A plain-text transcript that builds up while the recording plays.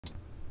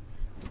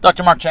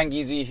Dr.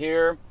 Mchangizi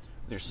here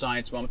with your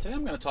Science Moment. Today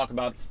I'm going to talk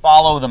about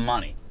follow the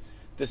money.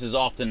 This is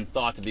often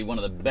thought to be one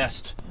of the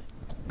best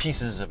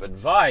pieces of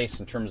advice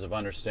in terms of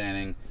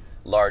understanding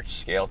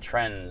large-scale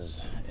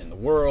trends in the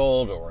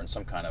world or in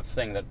some kind of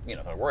thing that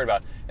they're worried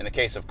about. In the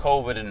case of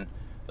COVID and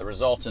the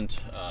resultant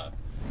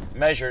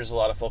measures, a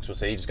lot of folks would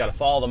say you just got to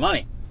follow the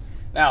money.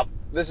 Now,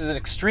 this is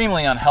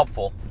extremely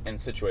unhelpful in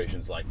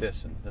situations like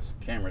this, and this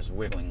camera's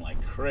wiggling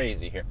like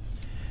crazy here.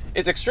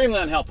 It's extremely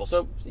unhelpful.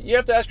 So you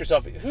have to ask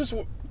yourself, who's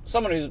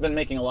someone who's been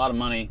making a lot of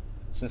money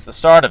since the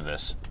start of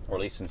this, or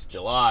at least since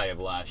July of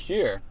last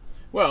year?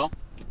 Well,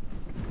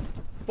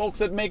 folks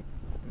that make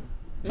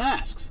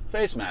masks,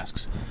 face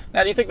masks.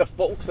 Now, do you think the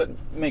folks that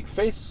make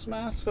face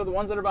masks are the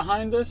ones that are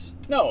behind this?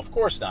 No, of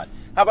course not.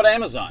 How about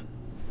Amazon?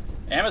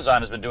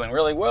 Amazon has been doing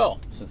really well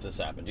since this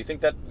happened. Do you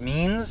think that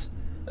means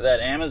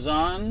that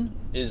Amazon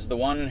is the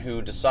one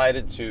who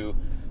decided to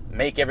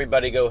make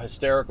everybody go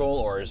hysterical,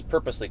 or is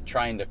purposely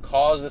trying to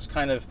cause this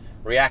kind of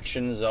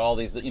reactions, all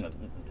these,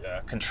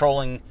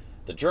 controlling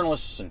the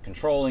journalists and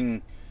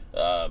controlling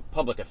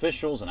public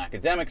officials and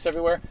academics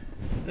everywhere?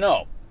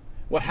 No.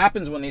 What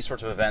happens when these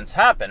sorts of events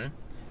happen,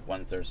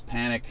 when there's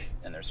panic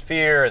and there's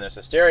fear and there's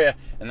hysteria,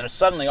 and there's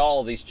suddenly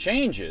all of these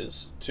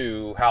changes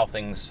to how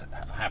things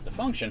have to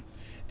function,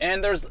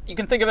 and you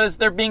can think of it as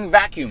there being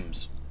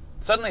vacuums.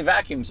 Suddenly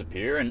vacuums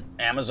appear and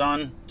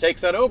Amazon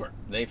takes that over.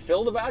 They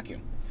fill the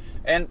vacuum.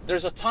 And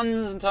there's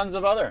tons and tons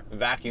of other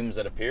vacuums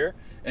that appear,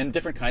 and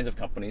different kinds of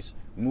companies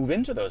move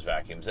into those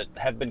vacuums that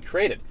have been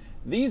created.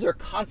 These are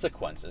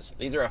consequences.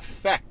 These are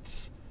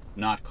effects,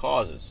 not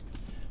causes.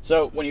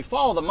 So when you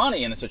follow the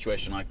money in a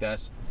situation like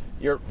this,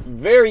 you're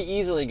very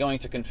easily going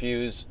to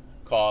confuse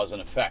cause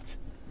and effect.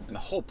 And the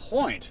whole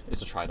point is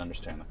to try to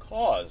understand the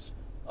cause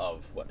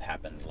of what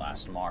happened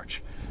last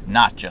March,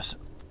 not just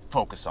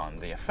focus on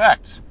the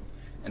effects.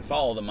 And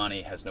follow the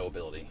money has no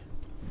ability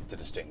to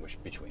distinguish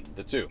between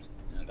the two.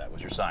 And that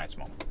was your Science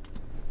Moment.